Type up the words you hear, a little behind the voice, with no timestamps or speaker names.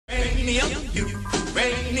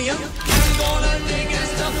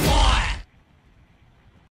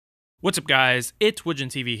What's up guys, it's Widgeon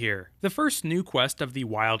TV here. The first new quest of the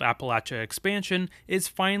Wild Appalachia expansion is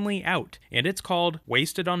finally out, and it's called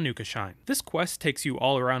Wasted on Nukashine. This quest takes you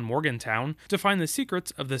all around Morgantown to find the secrets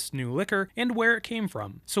of this new liquor and where it came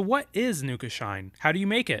from. So what is Nukashine? How do you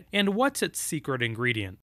make it? And what's its secret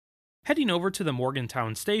ingredient? Heading over to the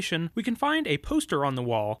Morgantown station, we can find a poster on the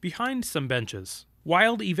wall behind some benches.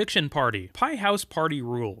 Wild Eviction Party. Pie House Party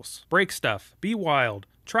Rules. Break stuff. Be wild.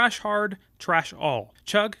 Trash hard, trash all.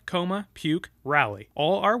 Chug, coma, puke, rally.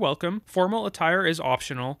 All are welcome. Formal attire is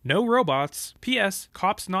optional. No robots. P.S.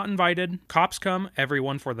 Cops not invited. Cops come,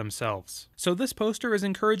 everyone for themselves. So this poster is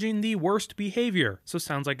encouraging the worst behavior, so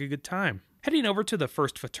sounds like a good time. Heading over to the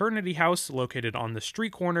first fraternity house located on the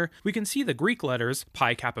street corner, we can see the Greek letters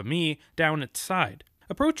Pi Kappa Mu down its side.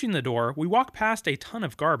 Approaching the door, we walk past a ton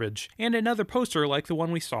of garbage and another poster like the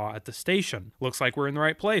one we saw at the station. Looks like we're in the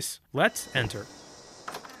right place. Let's enter.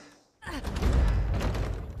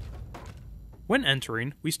 When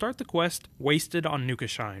entering, we start the quest Wasted on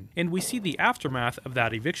Nukashine, and we see the aftermath of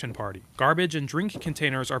that eviction party. Garbage and drink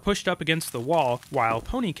containers are pushed up against the wall, while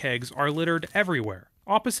pony kegs are littered everywhere.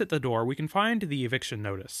 Opposite the door, we can find the eviction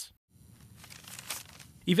notice.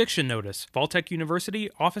 Eviction Notice, Vaultec University,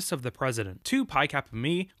 Office of the President, to Pi Kappa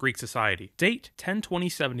Mu, Greek Society. Date,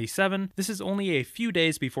 10/20/77. This is only a few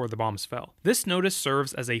days before the bombs fell. This notice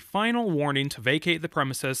serves as a final warning to vacate the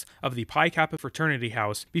premises of the Pi Kappa fraternity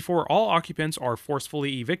house before all occupants are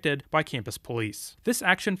forcefully evicted by campus police. This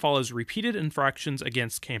action follows repeated infractions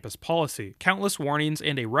against campus policy, countless warnings,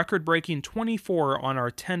 and a record-breaking 24 on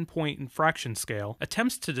our 10-point infraction scale.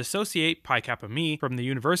 Attempts to dissociate Pi Kappa Mu from the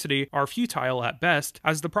university are futile at best,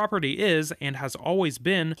 as the property is, and has always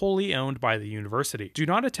been, wholly owned by the university. Do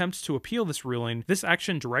not attempt to appeal this ruling. This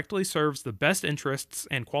action directly serves the best interests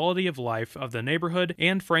and quality of life of the neighborhood,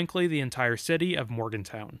 and frankly the entire city of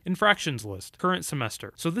Morgantown. Infractions list, current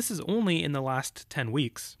semester. So this is only in the last 10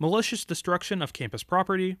 weeks. Malicious destruction of campus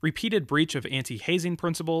property, repeated breach of anti-hazing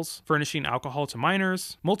principles, furnishing alcohol to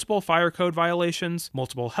minors, multiple fire code violations,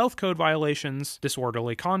 multiple health code violations,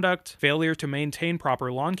 disorderly conduct, failure to maintain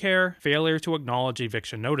proper lawn care, failure to acknowledge eviction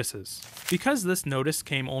notices. Because this notice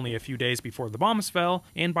came only a few days before the bombs fell,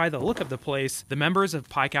 and by the look of the place, the members of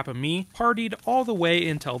Pi Kappa Mu partied all the way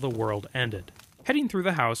until the world ended. Heading through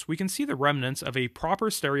the house, we can see the remnants of a proper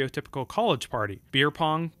stereotypical college party: beer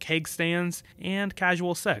pong, keg stands, and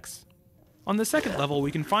casual sex. On the second level, we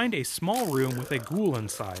can find a small room with a ghoul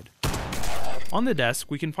inside. On the desk,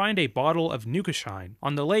 we can find a bottle of Nukashine.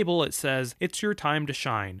 On the label, it says, "It's your time to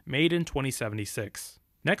shine, made in 2076.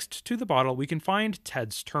 Next to the bottle, we can find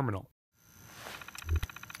Ted's terminal.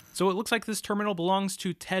 So it looks like this terminal belongs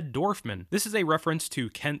to Ted Dorfman. This is a reference to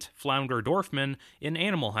Kent Flounder Dorfman in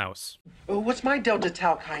Animal House. What's my Delta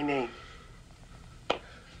Tau Chi name?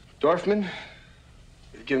 Dorfman,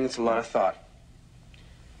 you've given this a lot of thought.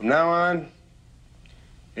 From now on,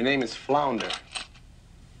 your name is Flounder.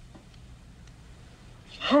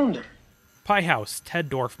 Flounder? Pi House, Ted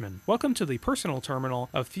Dorfman. Welcome to the personal terminal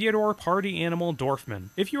of Theodore Party Animal Dorfman.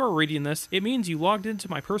 If you are reading this, it means you logged into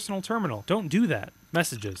my personal terminal. Don't do that.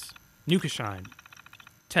 Messages. Nukashine.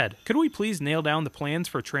 Ted, could we please nail down the plans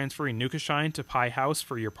for transferring Nukashine to Pi House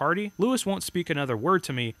for your party? Lewis won't speak another word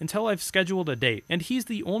to me until I've scheduled a date, and he's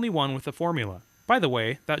the only one with the formula. By the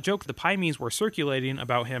way, that joke the Pi Me's were circulating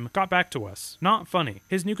about him got back to us. Not funny.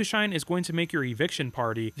 His Nukashine is going to make your eviction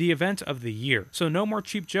party the event of the year, so no more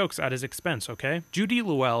cheap jokes at his expense, okay? Judy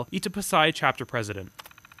Llewell, Itapasai chapter president.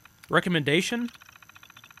 Recommendation?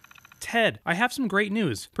 Ted, I have some great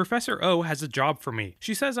news. Professor O has a job for me.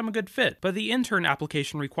 She says I'm a good fit, but the intern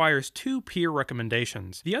application requires 2 peer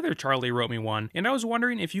recommendations. The other Charlie wrote me one, and I was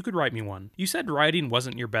wondering if you could write me one. You said writing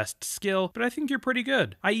wasn't your best skill, but I think you're pretty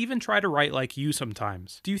good. I even try to write like you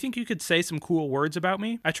sometimes. Do you think you could say some cool words about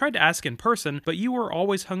me? I tried to ask in person, but you were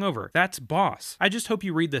always hungover. That's boss. I just hope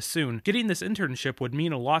you read this soon. Getting this internship would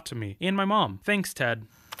mean a lot to me, and my mom. Thanks, Ted.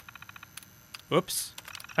 Oops.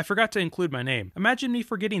 I forgot to include my name. Imagine me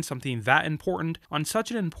forgetting something that important on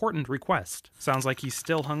such an important request. Sounds like he's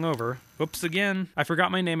still hungover. Oops again. I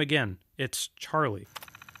forgot my name again. It's Charlie.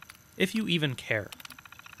 If you even care.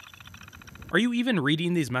 Are you even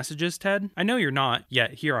reading these messages, Ted? I know you're not,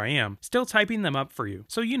 yet here I am, still typing them up for you.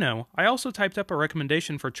 So you know, I also typed up a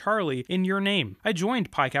recommendation for Charlie in your name. I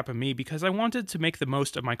joined Pi Kappa Mu because I wanted to make the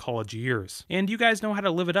most of my college years. And you guys know how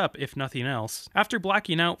to live it up, if nothing else. After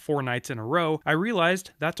blacking out 4 nights in a row, I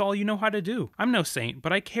realized that's all you know how to do. I'm no saint,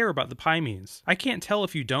 but I care about the Pi memes. I can't tell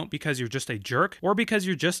if you don't because you're just a jerk, or because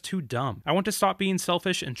you're just too dumb. I want to stop being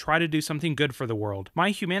selfish and try to do something good for the world. My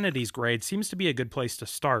humanities grade seems to be a good place to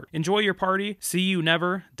start. Enjoy your party. See you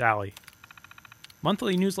never. Dally.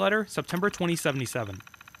 Monthly newsletter, September 2077.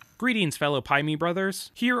 Greetings, fellow Pi brothers.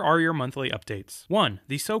 Here are your monthly updates. 1.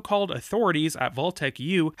 The so-called authorities at Vault-Tec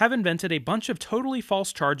U have invented a bunch of totally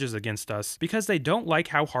false charges against us because they don't like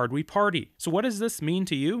how hard we party. So what does this mean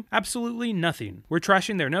to you? Absolutely nothing. We're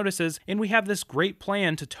trashing their notices, and we have this great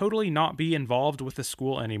plan to totally not be involved with the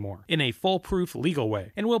school anymore, in a foolproof legal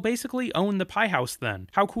way, and we'll basically own the Pi House then.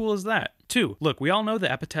 How cool is that? 2. Look, we all know the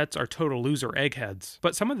epithets are total loser eggheads,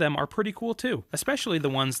 but some of them are pretty cool too, especially the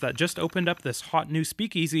ones that just opened up this hot new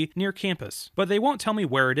speakeasy near campus. But they won't tell me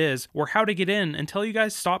where it is or how to get in until you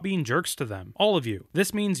guys stop being jerks to them. All of you.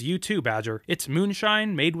 This means you too, Badger. It's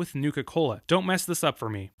moonshine made with Nuka-Cola. Don't mess this up for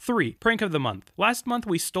me. 3. Prank of the month. Last month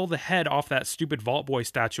we stole the head off that stupid Vault Boy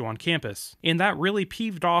statue on campus, and that really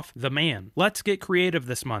peeved off the man. Let's get creative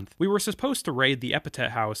this month. We were supposed to raid the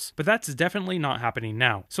epithet house, but that's definitely not happening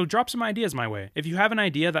now. So drop some ideas my way. If you have an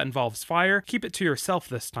idea that involves fire, keep it to yourself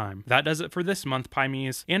this time. That does it for this month,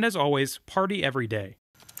 Pi-Mies, and as always, party every day.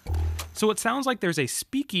 So it sounds like there's a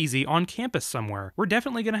speakeasy on campus somewhere. We're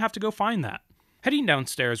definitely gonna have to go find that. Heading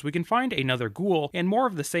downstairs, we can find another ghoul and more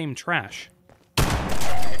of the same trash.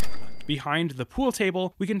 Behind the pool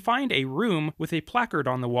table, we can find a room with a placard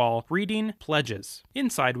on the wall reading pledges.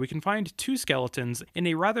 Inside, we can find 2 skeletons in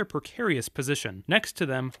a rather precarious position. Next to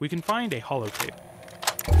them, we can find a holotape.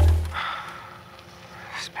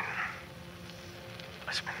 It's been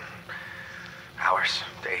hours,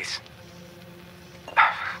 days.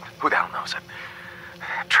 Who the hell knows? I'm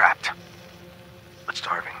trapped, but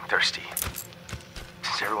starving, thirsty.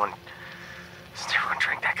 Since everyone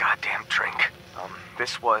drank that goddamn drink.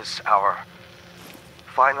 This was our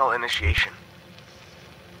final initiation.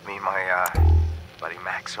 Me and my buddy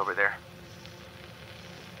Max over there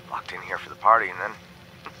locked in here for the party, and then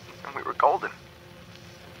we were golden.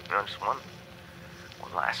 You know, just one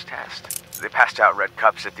last test. They passed out red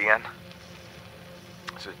cups at the end,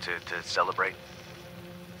 so to celebrate.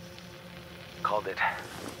 Called it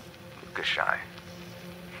Nukashine.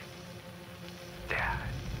 Yeah,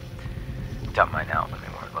 dumped mine out when they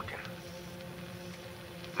weren't looking.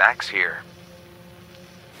 Max here.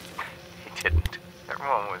 He didn't.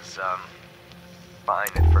 Everyone was fine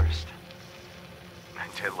at first,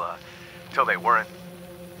 until they weren't.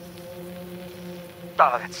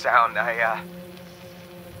 Oh, that sound! I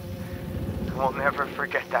will never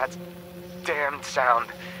forget that damned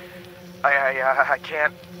sound. I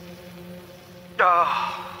can't.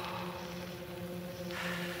 Oh.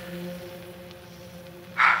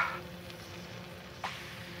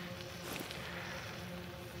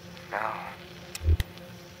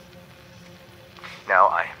 Now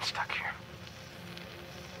I am stuck here.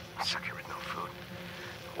 I'm stuck here with no food,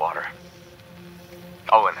 water.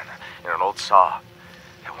 Oh, and an old saw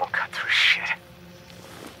that won't cut through shit.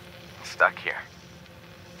 I'm stuck here.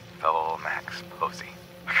 Fellow old Max Posey.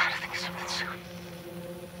 I gotta think of something soon.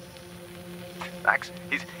 Max,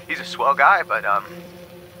 he's a swell guy, but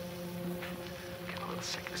getting a little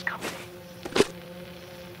sick of his company.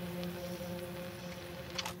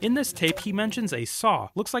 In this tape, he mentions a saw.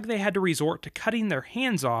 Looks like they had to resort to cutting their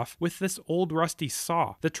hands off with this old rusty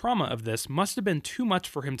saw. The trauma of this must have been too much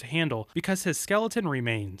for him to handle because his skeleton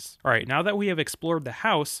remains. Alright, now that we have explored the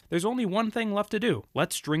house, there's only one thing left to do.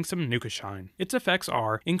 Let's drink some Nukashine. Its effects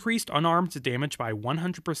are increased unarmed damage by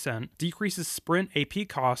 100%, decreases sprint AP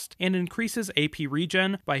cost, and increases AP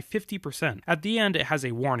regen by 50%. At the end, it has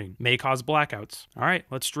a warning. May cause blackouts. Alright,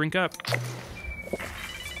 let's drink up.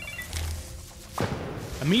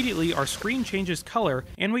 Immediately, our screen changes color,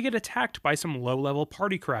 and we get attacked by some low-level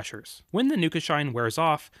party crashers. When the Nukashine wears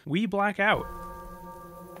off, we black out.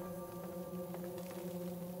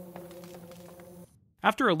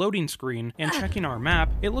 After a loading screen and checking our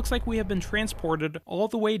map, it looks like we have been transported all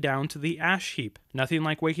the way down to the ash heap. Nothing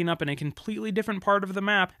like waking up in a completely different part of the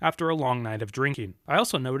map after a long night of drinking. I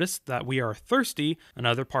also noticed that we are thirsty,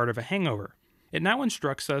 another part of a hangover. It now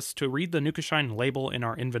instructs us to read the Nukashine label in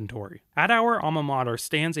our inventory. At our alma mater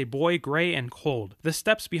stands a boy gray and cold. The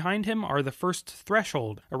steps behind him are the first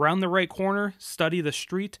threshold. Around the right corner, study the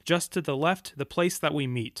street. Just to the left, the place that we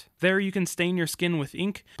meet. There you can stain your skin with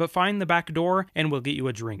ink, but find the back door and we'll get you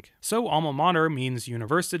a drink. So alma mater means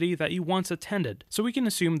university that you once attended, so we can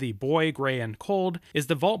assume the boy, gray, and cold is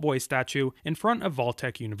the Vault Boy statue in front of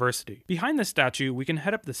Vault-Tec University. Behind the statue, we can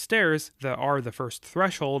head up the stairs that are the first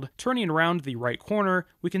threshold. Turning around the right corner,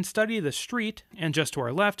 we can study the street, and just to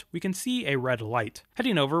our left, we can see a red light.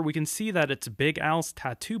 Heading over, we can see that it's Big Al's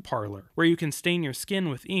tattoo parlor, where you can stain your skin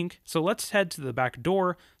with ink, so let's head to the back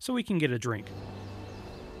door so we can get a drink.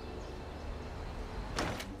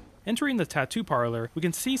 Entering the tattoo parlor, we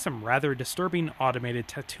can see some rather disturbing automated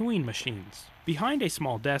tattooing machines. Behind a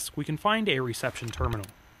small desk, we can find a reception terminal.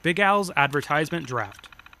 Big Al's advertisement draft.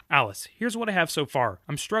 Alice, here's what I have so far.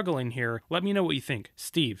 I'm struggling here. Let me know what you think.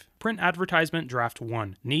 Steve, print advertisement draft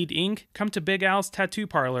 1. Need ink? Come to Big Al's tattoo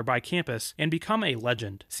parlor by campus and become a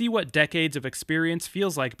legend. See what decades of experience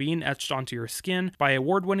feels like being etched onto your skin by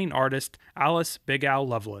award-winning artist Alice Big Al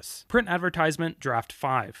Lovelace. Print advertisement draft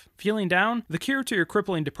 5. Feeling down? The cure to your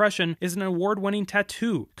crippling depression is an award-winning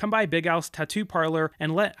tattoo. Come by Big Al's tattoo parlor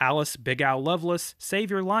and let Alice Big Al Lovelace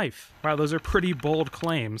save your life. Wow, those are pretty bold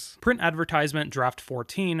claims. Print advertisement draft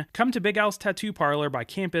 14. Come to Big Al's tattoo parlor by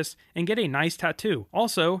campus and get a nice tattoo.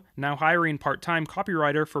 Also, now hiring part-time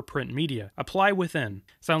copywriter for print media. Apply within.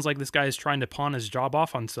 Sounds like this guy is trying to pawn his job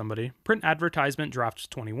off on somebody. Print advertisement draft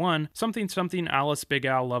 21. Something something Alice Big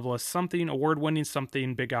Al Lovelace. Something award-winning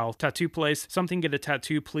something Big Al tattoo place. Something get a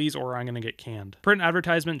tattoo please or I'm gonna get canned. Print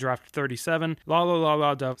advertisement draft 37. La la la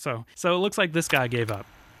la da. So it looks like this guy gave up.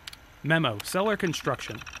 Memo. Seller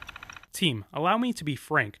construction. Team, allow me to be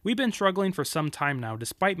frank. We've been struggling for some time now.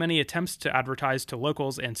 Despite many attempts to advertise to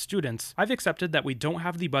locals and students, I've accepted that we don't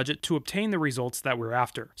have the budget to obtain the results that we're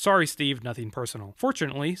after. Sorry, Steve, nothing personal.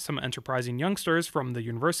 Fortunately, some enterprising youngsters from the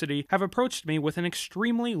university have approached me with an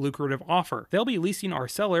extremely lucrative offer. They'll be leasing our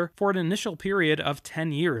cellar for an initial period of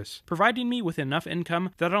 10 years, providing me with enough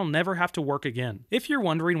income that I'll never have to work again. If you're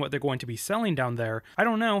wondering what they're going to be selling down there, I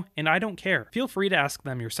don't know, and I don't care. Feel free to ask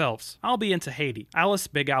them yourselves. I'll be into Haiti. Alice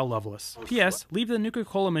Big Al Lovelace. P.S. Leave the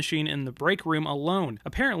Nuka-Cola machine in the break room alone.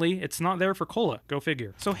 Apparently, it's not there for cola. Go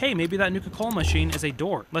figure. So hey, maybe that Nuka-Cola machine is a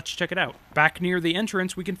door. Let's check it out. Back near the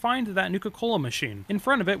entrance, we can find that Nuka-Cola machine. In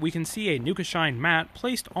front of it, we can see a Nukashine mat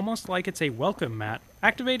placed almost like it's a welcome mat.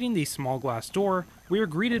 Activating the small glass door, we are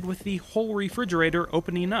greeted with the whole refrigerator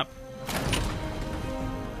opening up,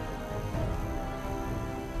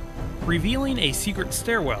 revealing a secret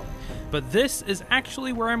stairwell. But this is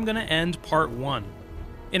actually where I'm gonna end part 1.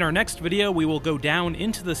 In our next video, we will go down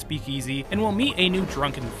into the speakeasy and we'll meet a new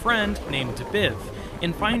drunken friend named Biv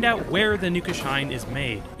and find out where the Nukashine is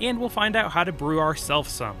made. And we'll find out how to brew ourselves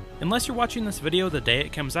some. Unless you're watching this video the day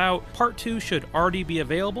it comes out, part 2 should already be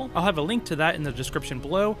available. I'll have a link to that in the description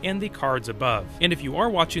below and the cards above. And if you are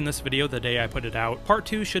watching this video the day I put it out, part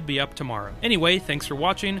 2 should be up tomorrow. Anyway, thanks for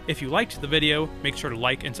watching. If you liked the video, make sure to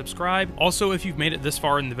like and subscribe. Also, if you've made it this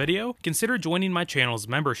far in the video, consider joining my channel's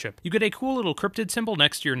membership. You get a cool little cryptid symbol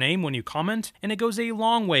next to your name when you comment, and it goes a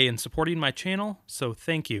long way in supporting my channel, so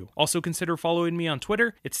thank you. Also consider following me on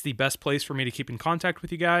Twitter. It's the best place for me to keep in contact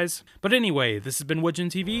with you guys. But anyway, this has been Widgeon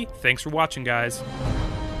TV. Thanks for watching, guys.